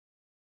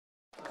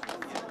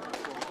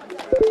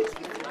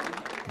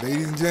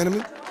Ladies and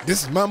gentlemen,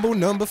 this is Mambo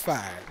number 5.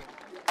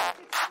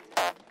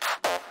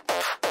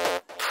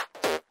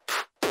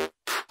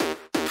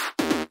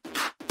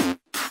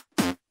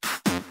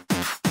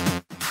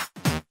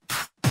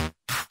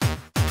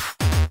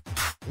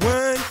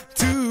 One,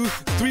 two,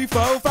 three,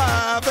 four,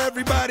 five.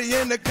 Everybody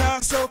in the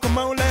car, so come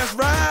on, let's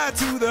ride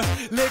to the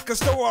liquor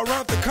store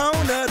around the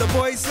corner. The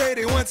boys say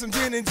they want some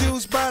gin and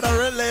juice, but I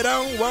really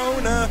don't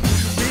wanna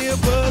be a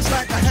buzz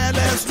like I had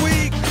last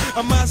week.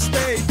 I must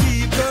stay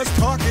deep, cause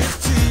talk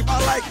is cheap. I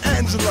like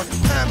Angela,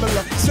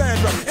 Pamela,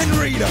 Sandra, and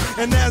Rita.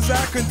 And as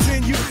I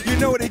continue, you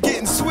know they're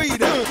getting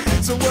sweeter.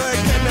 So what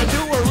can I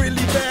do? I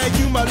really bag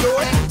you, my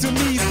lord. To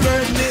me,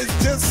 flirting is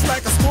just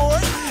like a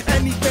sport.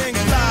 Anything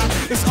fly,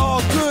 it's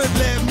all good.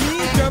 Let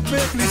me jump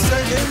in, please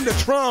sing the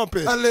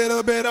trumpet. A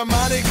little bit of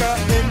Monica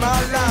in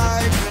my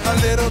life, a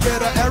little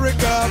bit of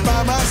Erica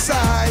by my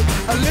side,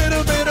 a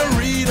little bit of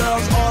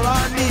Rita's all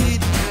I need,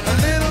 a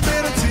little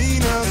bit of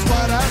Tina's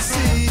what I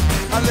see,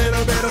 a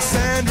little bit of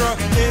Sandra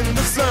in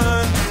the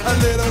sun, a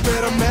little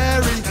bit of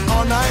Mary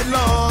all night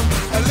long,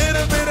 a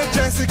little bit of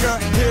Jessica,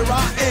 here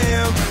I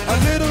am, a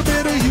little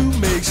bit of you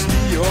makes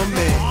me your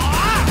man.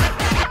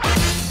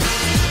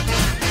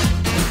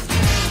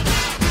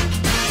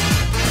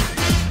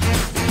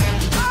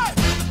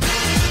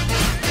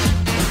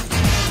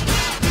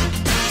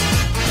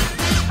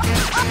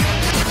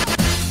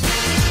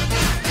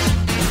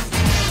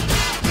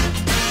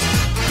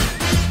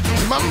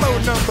 Mambo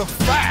number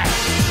 5.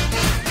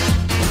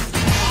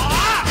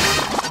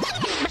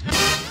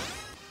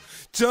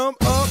 Jump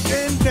up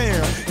and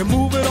down and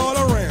move it all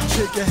around.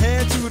 Shake your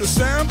hand to the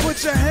sound,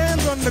 put your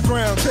hands on the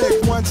ground.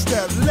 Take one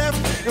step left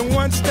and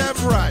one step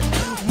right.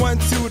 One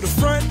to the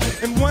front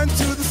and one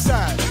to the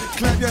side.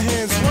 Clap your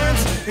hands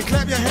once and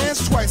clap your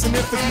hands twice. And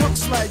if it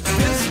looks like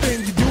this,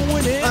 then you're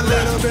doing it. A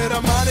little bit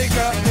of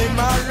Monica in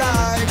my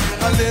life,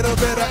 a little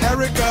bit of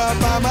Erica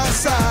by my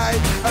side,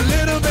 a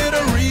little bit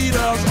of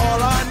Rita's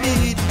all I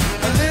need,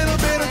 a little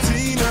bit of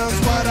Tina's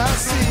what I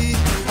see,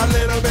 a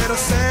little bit of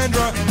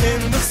Sandra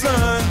in the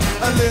sun,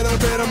 a little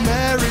bit of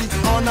Mary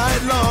all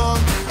night long,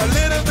 a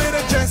little bit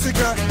of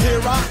Jessica,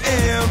 here I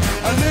am,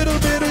 a little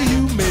bit of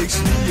you makes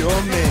me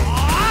your man.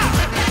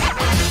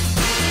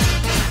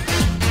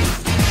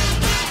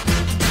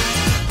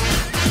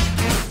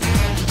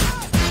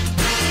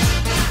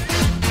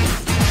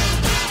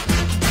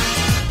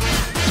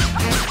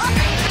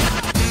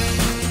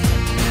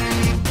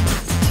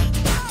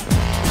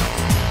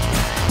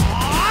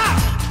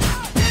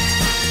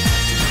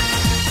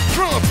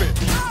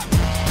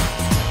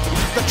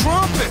 The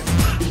trumpet.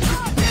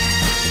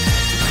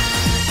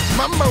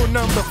 Mambo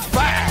number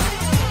 5.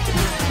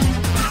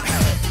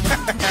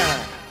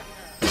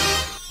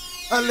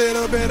 A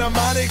little bit of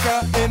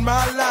Monica in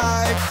my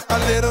life, a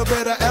little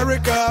bit of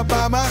Erica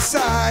by my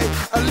side,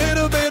 a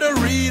little bit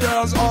of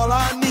Rita's all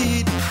I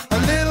need, a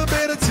little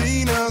bit of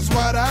Tina's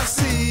what I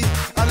see,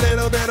 a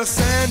little bit of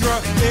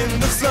Sandra in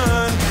the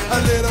sun,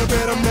 a little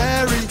bit of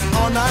Mary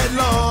all night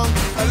long,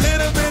 a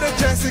little bit of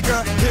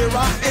Jessica, here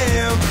I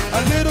am,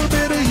 a little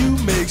bit of you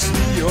makes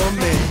me your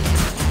man.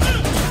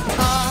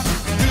 I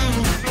do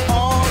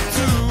all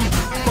to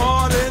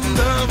fall in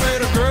love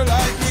with a girl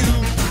like you,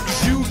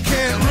 'cause you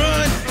can't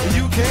run,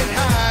 you can't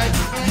hide,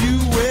 you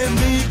and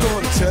me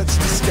gonna touch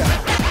the sky.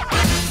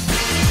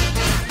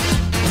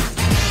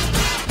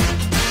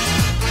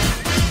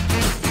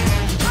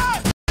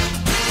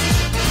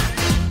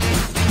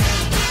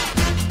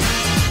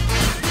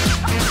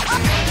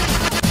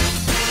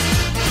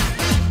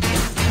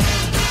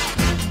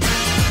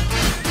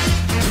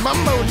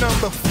 Mambo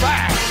number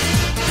 5.